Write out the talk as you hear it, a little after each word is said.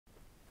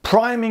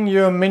Priming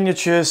your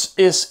miniatures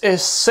is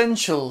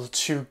essential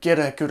to get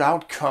a good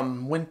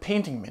outcome when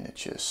painting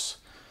miniatures.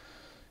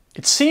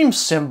 It seems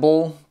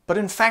simple, but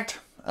in fact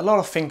a lot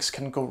of things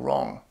can go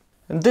wrong.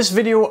 In this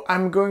video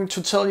I'm going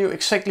to tell you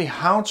exactly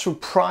how to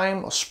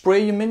prime or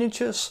spray your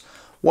miniatures,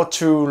 what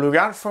to look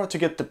out for to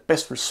get the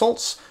best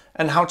results,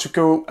 and how to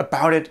go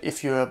about it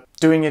if you're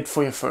doing it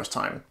for your first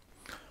time.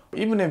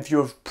 Even if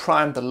you've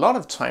primed a lot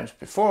of times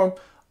before,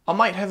 I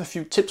might have a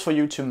few tips for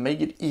you to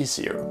make it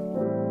easier.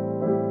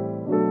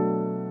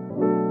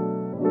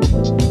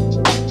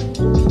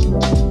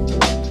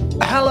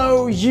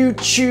 Hello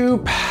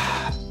YouTube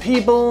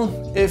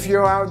people, if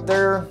you're out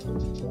there,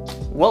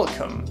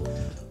 welcome.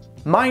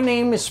 My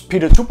name is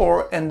Peter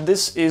Tubor and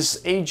this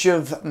is Age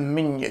of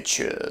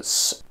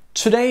Miniatures.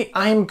 Today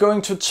I'm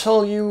going to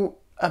tell you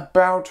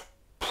about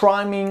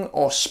priming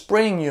or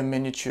spraying your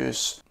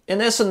miniatures. In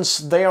essence,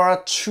 there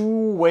are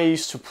two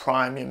ways to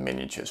prime your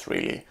miniatures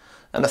really.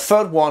 And the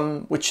third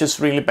one, which is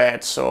really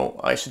bad, so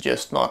I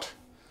suggest not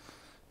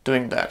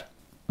doing that.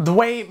 The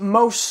way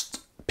most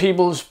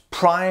people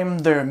prime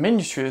their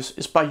miniatures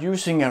is by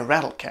using a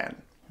rattlecan.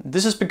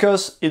 This is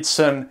because it's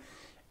an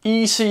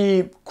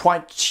easy,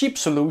 quite cheap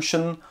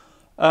solution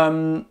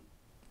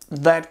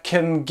that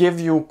can give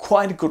you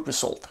quite a good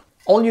result.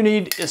 All you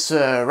need is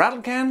a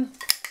rattlecan.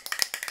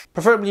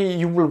 Preferably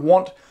you will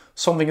want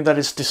something that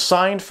is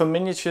designed for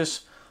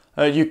miniatures.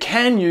 You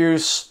can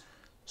use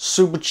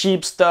super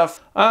cheap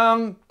stuff,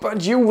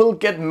 but you will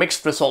get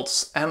mixed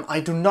results, and I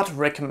do not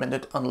recommend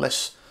it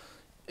unless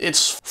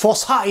it's for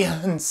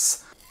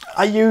science.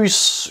 I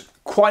use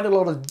quite a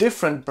lot of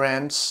different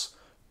brands,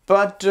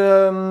 but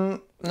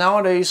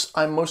nowadays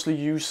I mostly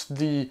use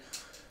the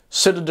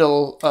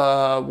Citadel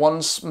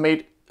ones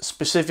made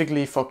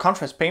specifically for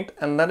contrast paint,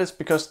 and that is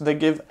because they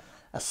give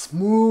a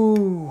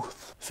smooth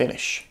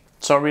finish.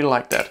 So I really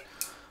like that.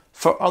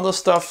 For other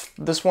stuff,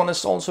 this one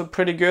is also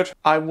pretty good.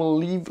 I will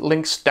leave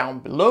links down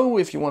below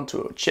if you want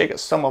to check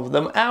some of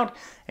them out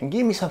and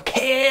give me some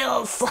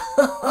kills.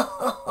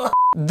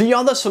 The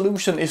other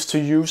solution is to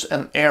use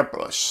an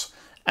airbrush,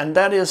 and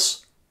that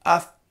is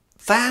a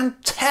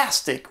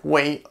fantastic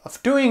way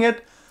of doing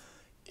it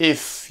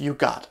if you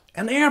got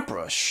an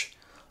airbrush.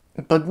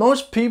 But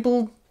most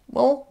people,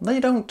 well, they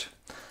don't.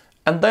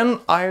 And then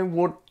I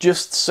would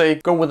just say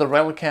go with a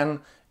rattlecan.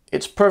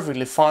 It's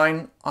perfectly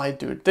fine. I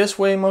do it this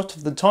way most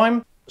of the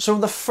time. So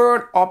the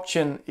third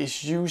option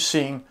is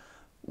using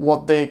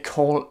what they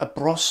call a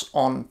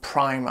brush-on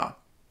primer.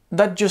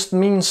 That just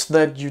means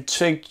that you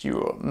take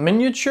your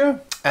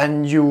miniature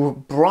and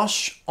you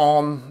brush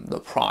on the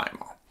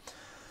primer.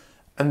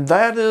 And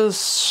that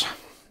is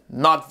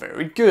not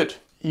very good.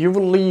 You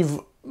will leave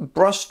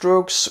brush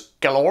strokes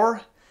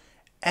galore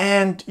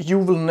and you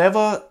will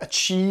never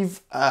achieve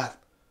a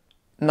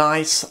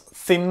nice,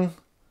 thin,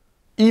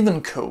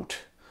 even coat.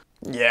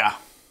 Yeah,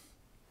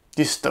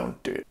 just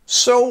don't do it.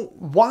 So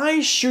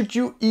why should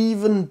you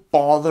even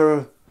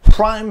bother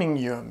priming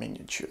your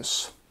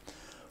miniatures?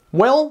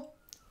 Well,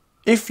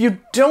 if you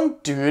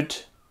don't do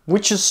it,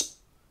 which is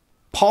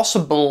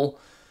possible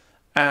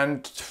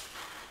and,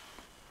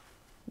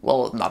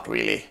 well, not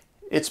really,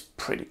 it's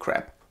pretty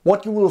crap.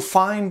 What you will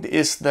find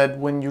is that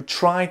when you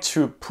try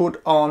to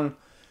put on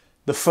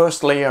the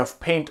first layer of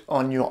paint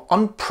on your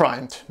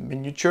unprimed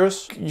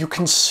miniatures, you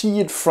can see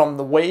it from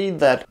the way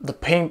that the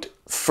paint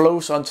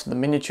flows onto the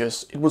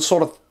miniatures. It will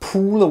sort of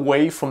pool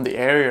away from the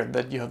area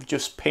that you have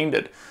just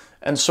painted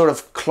and sort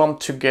of clump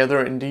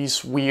together in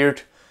these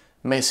weird,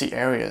 messy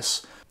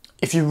areas.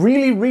 If you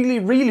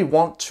really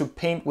want to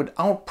paint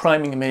without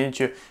priming a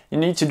miniature, you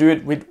need to do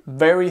it with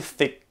very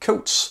thick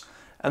coats,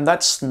 and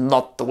that's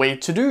not the way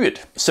to do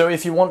it. So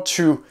if you want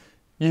to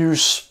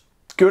use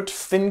good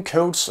thin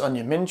coats on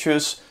your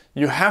miniatures,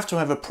 you have to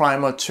have a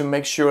primer to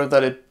make sure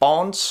that it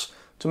bonds,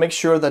 to make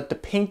sure that the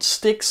paint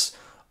sticks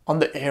on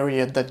the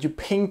area that you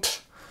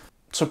paint.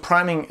 So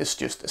priming is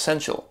just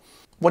essential.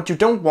 What you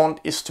don't want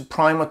is to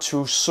primer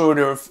to sort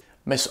of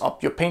mess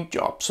up your paint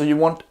job. So you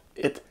want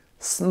it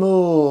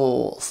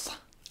smooth.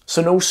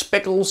 So no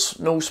speckles,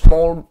 no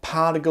small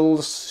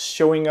particles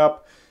showing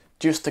up,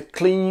 just a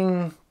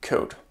clean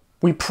coat.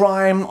 We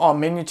prime our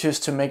miniatures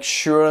to make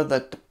sure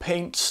that the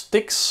paint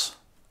sticks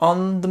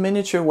on the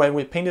miniature where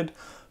we painted,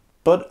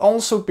 but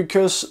also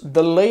because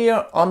the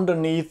layer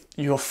underneath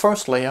your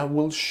first layer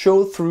will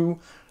show through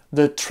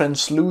the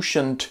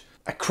translucent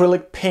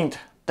acrylic paint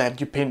that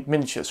you paint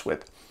miniatures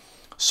with.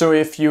 So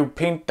if you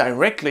paint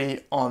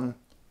directly on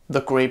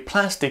the gray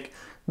plastic,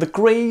 the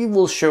gray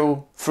will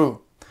show through.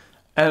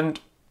 And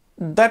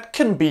that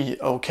can be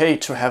okay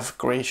to have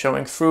gray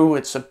showing through.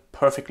 It's a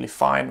perfectly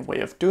fine way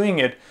of doing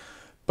it.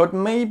 But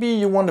maybe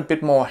you want a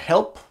bit more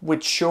help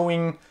with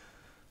showing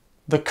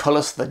the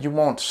colors that you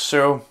want.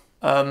 So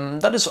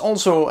that is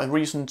also a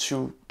reason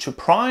to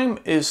prime,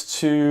 is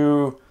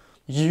to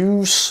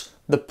use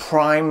the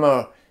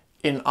primer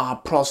in our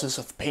process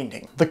of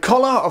painting. The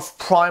color of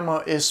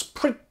primer is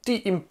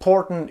pretty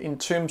important in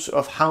terms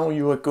of how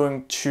you are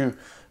going to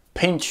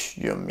paint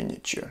your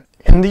miniature.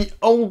 In the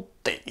old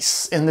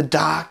days, in the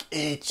dark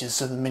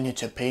ages of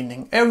miniature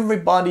painting,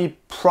 everybody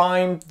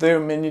primed their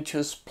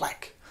miniatures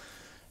black.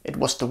 It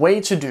was the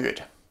way to do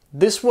it.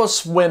 This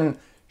was when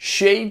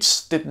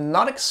shades did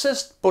not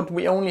exist, but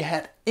we only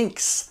had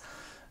inks.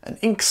 And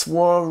inks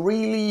were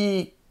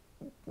really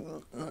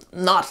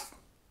not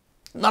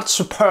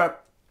superb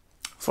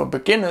for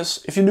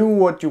beginners. If you knew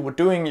what you were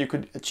doing, you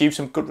could achieve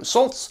some good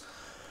results,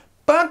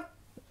 but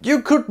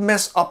you could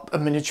mess up a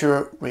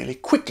miniature really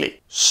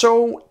quickly.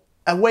 So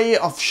a way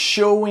of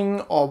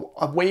showing or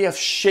a way of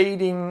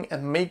shading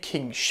and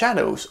making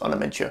shadows on a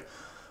miniature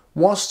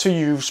was to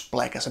use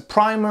black as a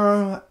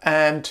primer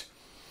and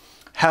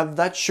have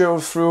that show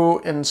through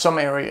in some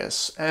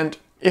areas. And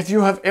if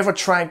you have ever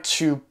tried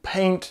to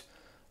paint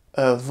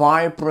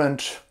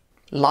vibrant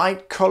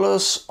light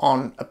colors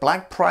on a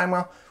black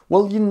primer,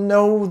 well, you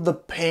know the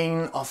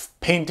pain of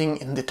painting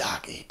in the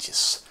dark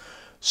ages.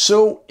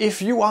 So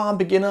if you are a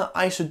beginner,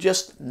 I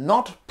suggest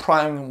not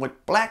priming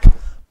with black,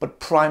 but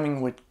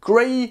priming with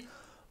gray,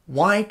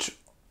 white,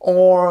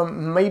 or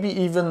maybe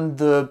even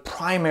the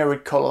primary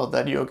color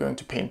that you're going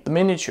to paint the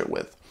miniature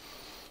with.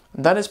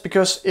 And that is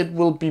because it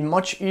will be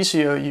much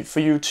easier for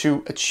you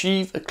to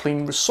achieve a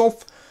clean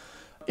result.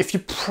 If you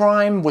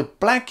prime with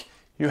black,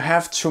 you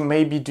have to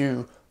maybe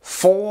do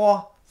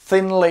 4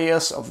 thin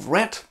layers of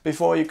red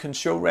before you can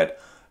show red.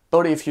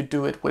 But if you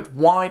do it with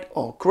white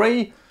or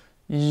gray,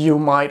 you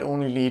might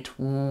only need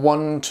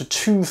 1 to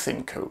 2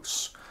 thin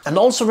coats. And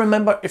also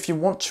remember, if you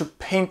want to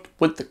paint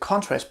with the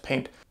contrast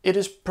paint, it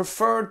is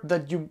preferred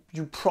that you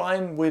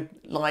prime with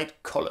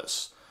light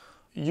colors.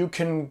 You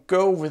can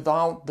go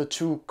without the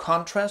 2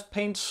 contrast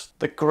paints,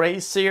 the gray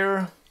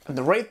sear and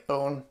the wraith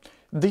bone.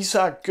 These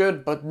are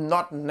good, but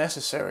not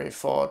necessary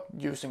for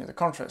using the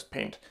contrast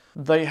paint.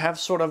 They have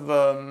sort of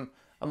a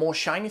more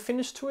shiny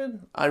finish to it.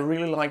 I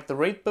really like the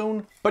wraith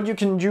bone, but you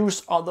can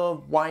use other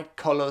white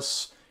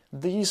colors.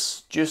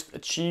 These just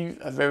achieve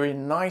a very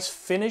nice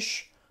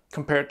finish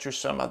compared to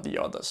some of the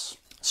others.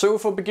 So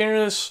for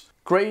beginners,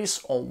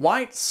 grays or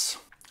whites,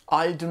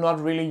 I do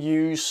not really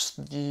use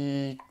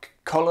the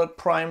colored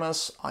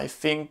primers. I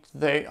think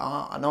they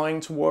are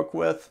annoying to work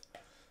with,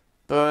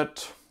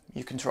 but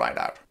you can try it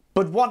out.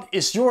 But what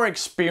is your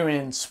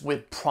experience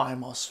with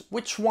primers?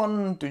 Which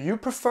one do you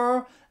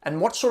prefer?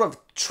 And what sort of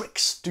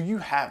tricks do you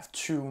have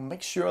to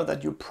make sure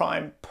that you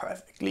prime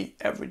perfectly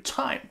every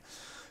time?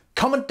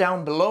 Comment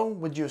down below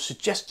with your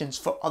suggestions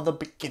for other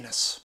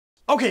beginners.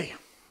 Okay,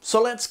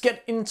 so let's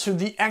get into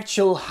the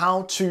actual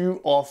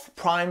how-to of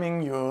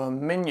priming your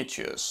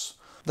miniatures.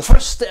 The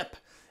first step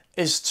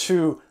is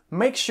to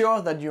make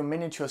sure that your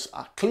miniatures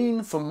are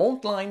clean for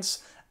mold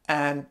lines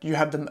and you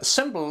have them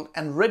assembled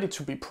and ready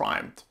to be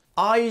primed.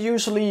 I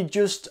usually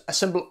just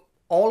assemble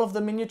all of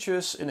the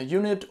miniatures in a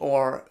unit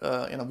or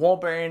in a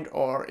warband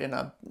or in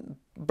a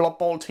Blood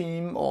Bowl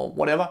team or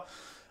whatever.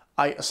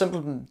 I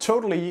assemble them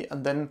totally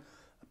and then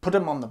put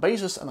them on the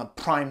bases and I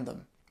prime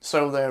them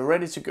so they're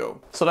ready to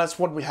go. So that's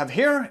what we have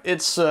here.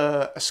 It's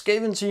a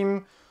Skaven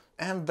team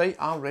and they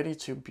are ready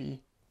to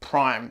be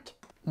primed.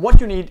 What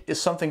you need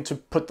is something to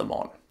put them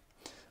on.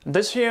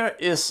 This here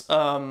is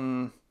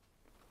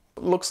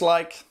looks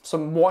like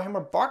some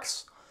Warhammer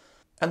box.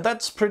 And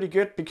that's pretty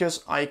good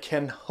because I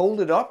can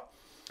hold it up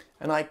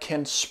and I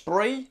can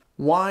spray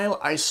while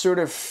I sort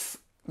of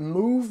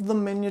move the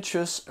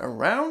miniatures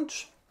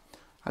around.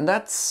 And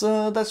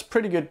that's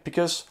pretty good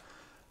because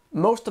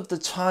most of the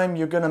time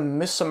you're gonna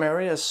miss some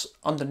areas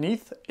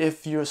underneath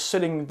if you're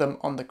sitting them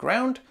on the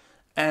ground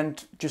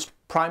and just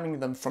priming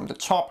them from the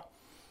top.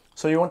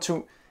 So you want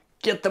to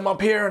get them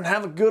up here and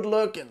have a good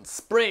look and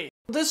spray.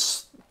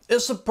 This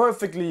is a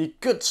perfectly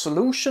good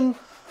solution.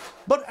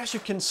 But as you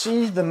can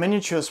see, the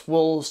miniatures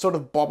will sort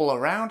of bobble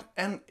around,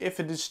 and if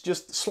it is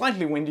just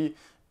slightly windy,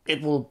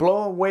 it will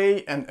blow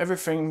away and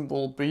everything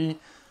will be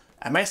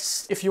a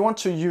mess. If you want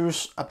to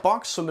use a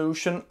box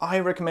solution, I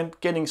recommend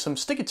getting some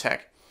sticky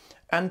tack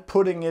and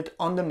putting it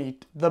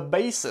underneath the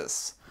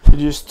bases. You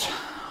just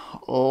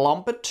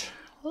lump it,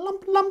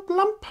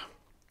 lump,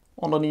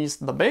 underneath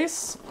the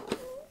base,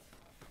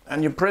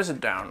 and you press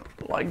it down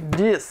like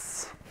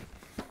this.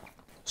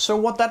 So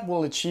what that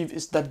will achieve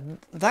is that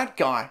that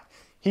guy,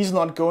 he's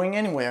not going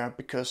anywhere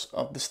because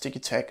of the sticky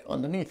tack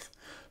underneath.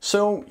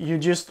 So you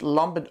just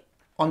lump it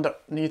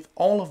underneath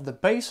all of the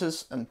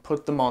bases and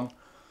put them on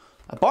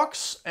a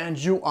box and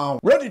you are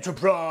ready to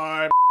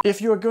prime.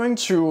 If you are going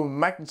to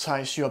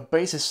magnetize your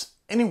bases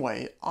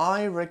anyway,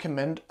 I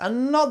recommend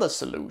another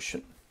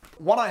solution.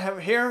 What I have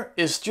here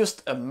is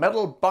just a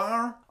metal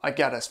bar. I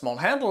got a small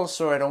handle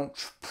so I don't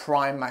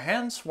prime my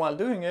hands while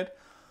doing it.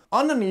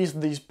 Underneath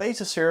these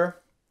bases here,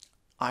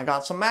 I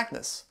got some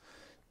magnets.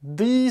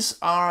 These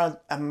are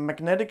a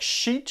magnetic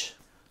sheet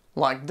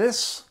like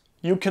this.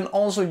 You can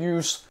also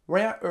use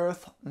rare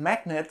earth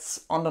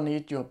magnets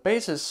underneath your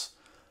bases,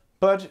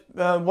 but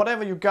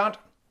whatever you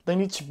got, they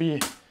need to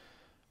be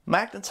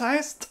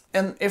magnetized,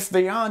 and if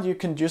they aren't, you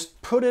can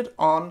just put it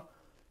on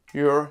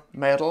your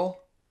metal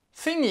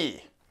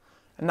thingy.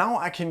 And now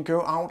I can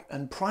go out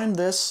and prime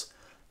this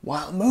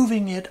while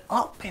moving it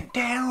up and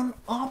down,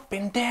 up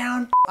and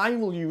down. I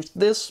will use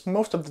this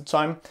most of the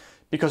time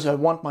because I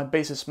want my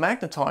bases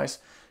magnetized,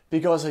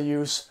 because I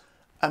use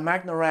a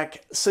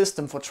Magnarack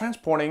system for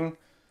transporting.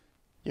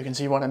 You can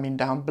see what I mean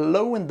down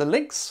below in the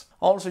links.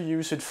 I also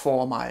use it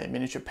for my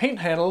miniature paint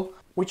handle,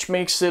 which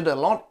makes it a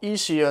lot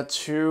easier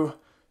to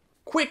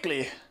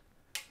quickly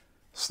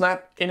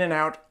snap in and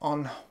out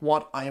on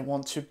what I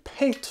want to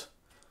paint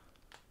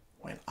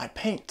when I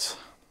paint.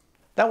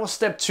 That was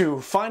step 2,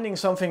 finding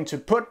something to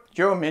put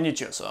your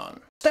miniatures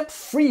on. Step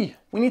 3,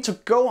 we need to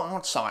go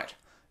outside.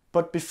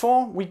 But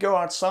before we go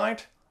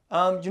outside,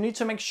 you need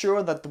to make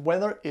sure that the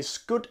weather is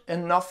good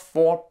enough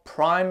for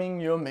priming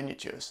your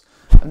miniatures.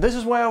 And this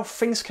is where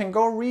things can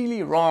go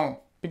really wrong,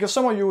 because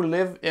some of you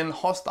live in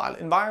hostile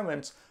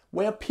environments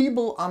where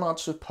people are not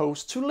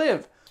supposed to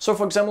live. So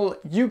for example,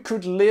 you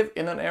could live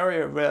in an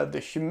area where the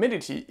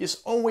humidity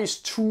is always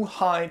too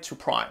high to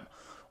prime.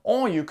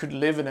 Or you could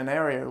live in an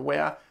area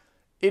where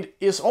it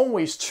is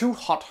always too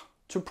hot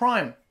to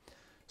prime.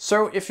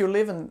 So if you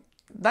live in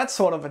that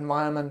sort of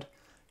environment,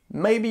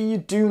 maybe you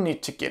do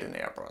need to get an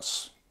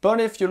airbrush.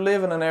 But if you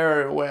live in an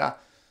area where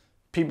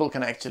people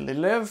can actually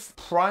live,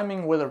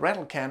 priming with a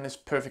rattle can is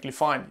perfectly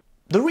fine.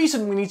 The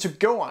reason we need to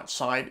go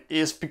outside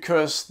is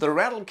because the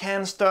rattle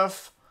can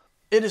stuff,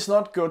 it is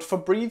not good for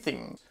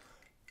breathing.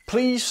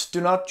 Please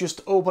do not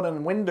just open a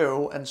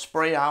window and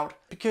spray out,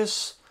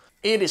 because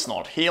it is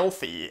not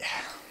healthy.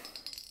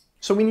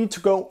 So we need to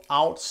go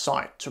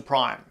outside to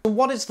prime. So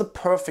what is the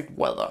perfect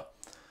weather?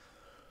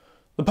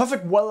 The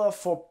perfect weather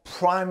for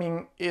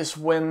priming is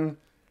when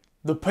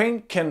the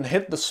paint can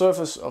hit the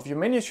surface of your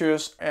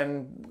miniatures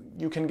and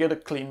you can get a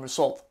clean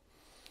result.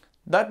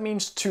 That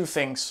means 2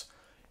 things.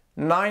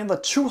 Neither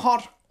too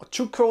hot or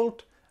too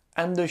cold,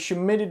 and the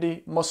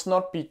humidity must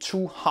not be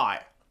too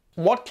high.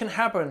 What can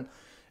happen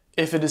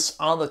if it is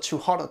either too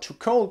hot or too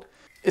cold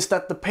is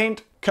that the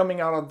paint coming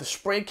out of the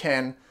spray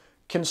can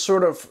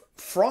sort of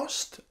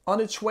frost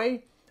on its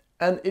way,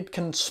 and it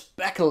can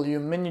speckle your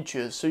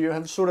miniatures. So you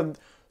have sort of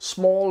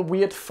small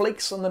weird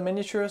flakes on the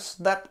miniatures.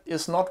 That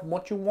is not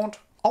what you want.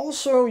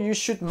 Also, you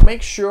should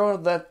make sure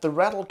that the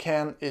rattle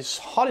can is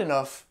hot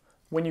enough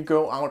when you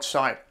go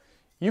outside.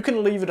 You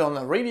can leave it on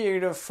a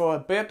radiator for a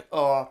bit,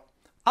 or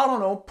I don't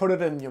know, put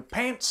it in your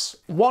pants.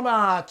 What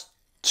are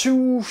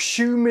too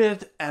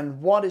humid and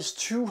what is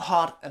too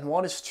hot and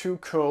what is too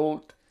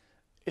cold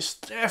is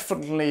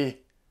definitely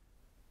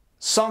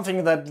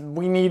something that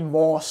we need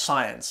more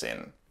science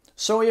in.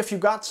 So if you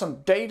got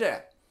some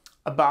data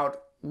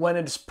about when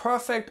it is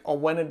perfect, or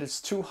when it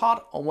is too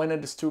hot, or when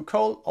it is too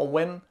cold, or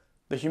when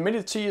the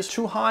humidity is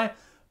too high,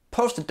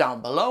 post it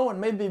down below and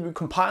maybe we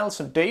compile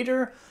some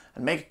data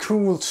and make a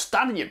cool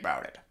study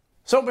about it.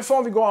 So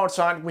before we go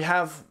outside, we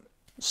have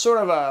sort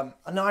of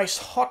a nice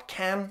hot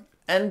can,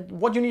 and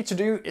what you need to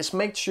do is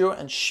make sure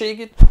and shake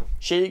it,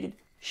 shake it,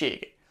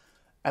 shake it.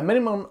 A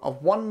minimum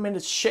of 1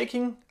 minute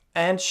shaking,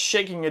 and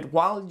shaking it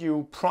while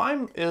you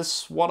prime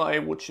is what I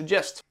would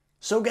suggest.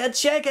 So get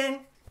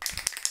shaking!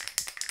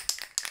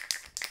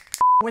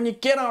 When you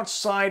get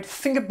outside,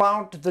 think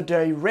about the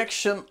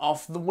direction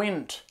of the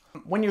wind.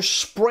 When you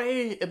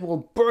spray, it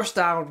will burst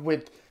out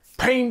with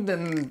paint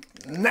and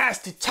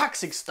nasty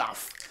toxic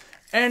stuff,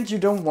 and you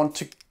don't want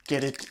to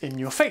get it in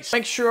your face.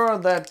 Make sure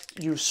that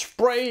you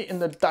spray in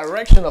the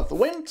direction of the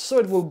wind so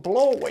it will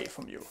blow away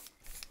from you.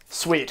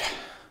 Sweet.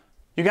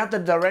 You got the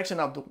direction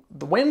of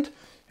the wind,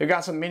 you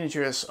got some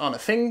miniatures on a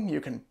thing you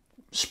can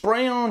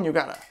spray on, you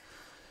got a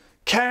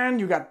can,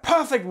 you got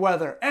perfect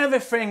weather,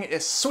 everything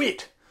is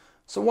sweet.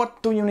 So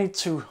what do you need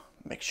to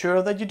make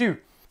sure that you do?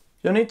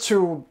 You need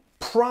to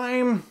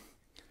prime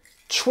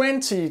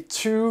 20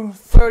 to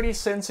 30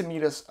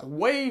 centimeters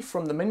away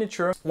from the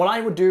miniature. What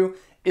I would do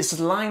is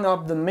line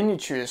up the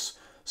miniatures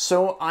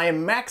so I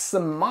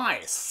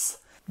maximize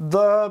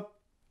the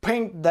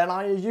paint that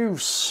I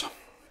use.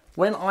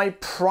 When I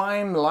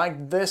prime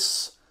like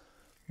this,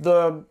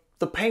 the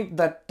paint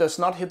that does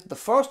not hit the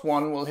first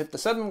one will hit the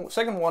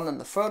second one and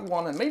the third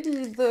one and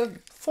maybe the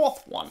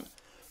fourth one.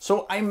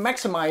 So I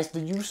maximize the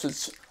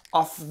usage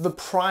of the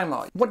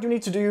primer. What you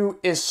need to do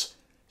is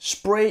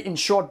spray in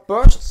short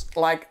bursts,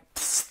 like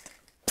psst,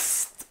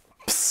 psst,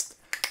 psst.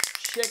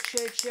 Shake,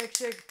 shake, shake,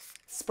 shake,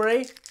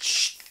 spray.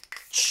 Shh,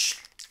 shh,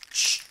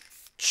 shh,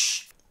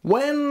 shh.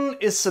 When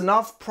is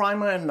enough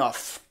primer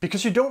enough?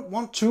 Because you don't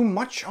want too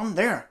much on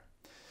there.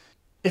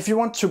 If you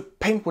want to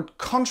paint with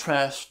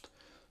contrast,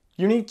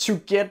 you need to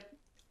get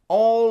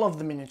all of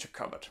the miniature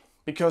covered,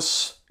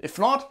 because if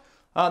not,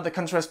 the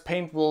contrast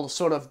paint will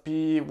sort of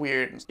be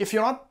weird. If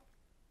you're not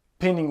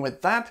painting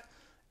with that,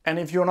 and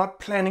if you're not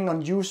planning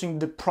on using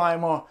the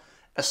primer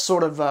as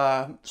sort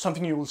of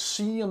something you will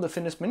see on the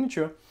finished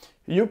miniature,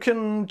 you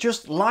can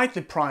just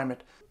lightly prime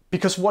it,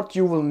 because what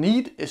you will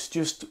need is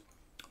just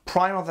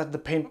primer that the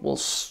paint will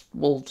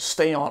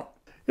stay on.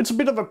 It's a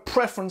bit of a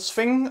preference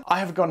thing. I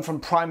have gone from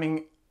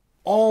priming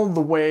all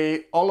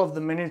of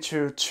the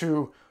miniature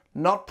to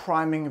not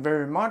priming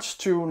very much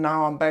to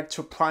now I'm back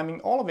to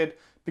priming all of it,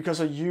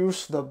 because I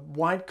use the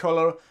white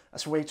color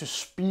as a way to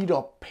speed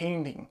up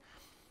painting.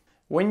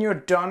 When you're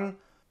done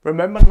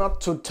Remember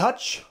not to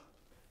touch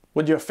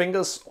with your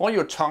fingers or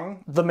your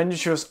tongue the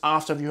miniatures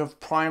after you have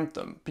primed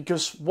them,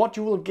 because what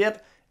you will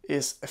get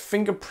is a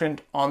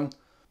fingerprint on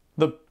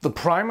the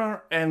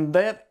primer, and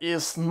that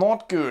is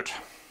not good.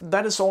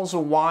 That is also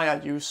why I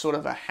use sort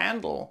of a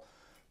handle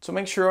to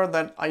make sure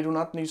that I do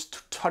not need to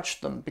touch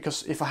them,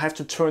 because if I have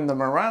to turn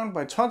them around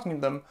by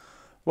touching them,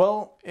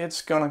 well,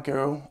 it's gonna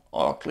go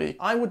ugly.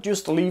 I would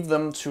just leave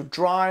them to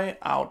dry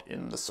out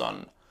in the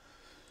sun.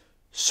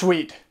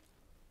 Sweet.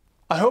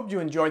 I hope you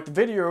enjoyed the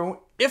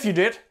video. If you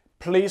did,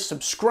 please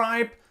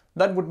subscribe.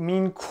 That would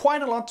mean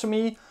quite a lot to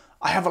me.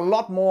 I have a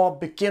lot more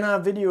beginner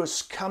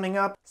videos coming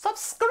up.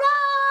 Subscribe!